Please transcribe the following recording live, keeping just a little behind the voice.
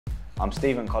I'm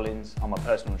Stephen Collins, I'm a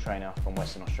personal trainer from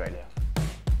Western Australia.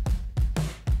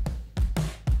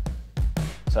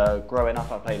 So growing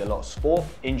up I played a lot of sport.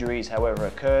 Injuries however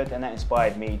occurred, and that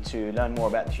inspired me to learn more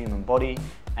about the human body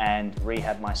and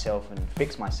rehab myself and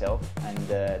fix myself, and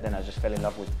then I just fell in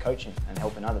love with coaching and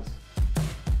helping others.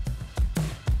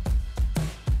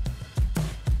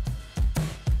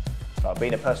 So I've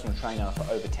been a personal trainer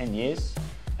for over 10 years,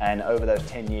 and over those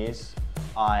 10 years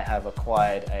I have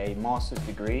acquired a master's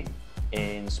degree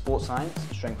in sports science,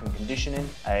 strength and conditioning,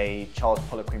 a Charles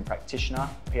Poliquin practitioner,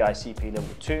 PICP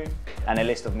level 2, and a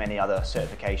list of many other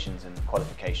certifications and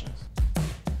qualifications.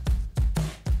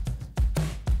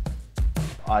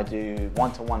 I do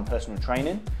one-to-one personal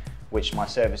training, which my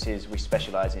services, we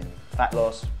specialise in fat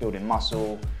loss, building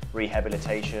muscle,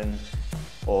 rehabilitation,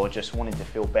 or just wanting to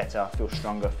feel better, feel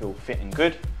stronger, feel fit and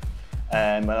good.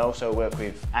 But I also work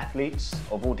with athletes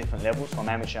of all different levels, from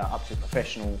amateur up to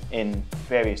professional, in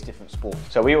various different sports.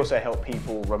 So we also help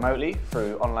people remotely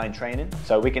through online training.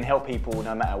 So we can help people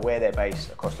no matter where they're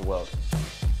based across the world.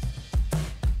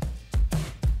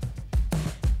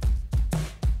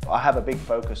 I have a big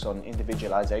focus on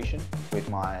individualization with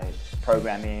my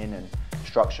programming and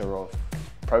structure of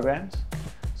programs.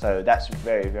 So that's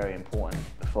very, very important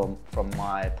from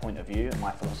my point of view and my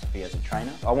philosophy as a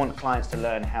trainer. I want clients to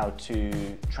learn how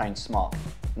to train smart,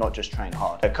 not just train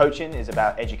hard. So coaching is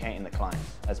about educating the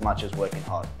clients as much as working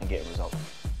hard and getting results.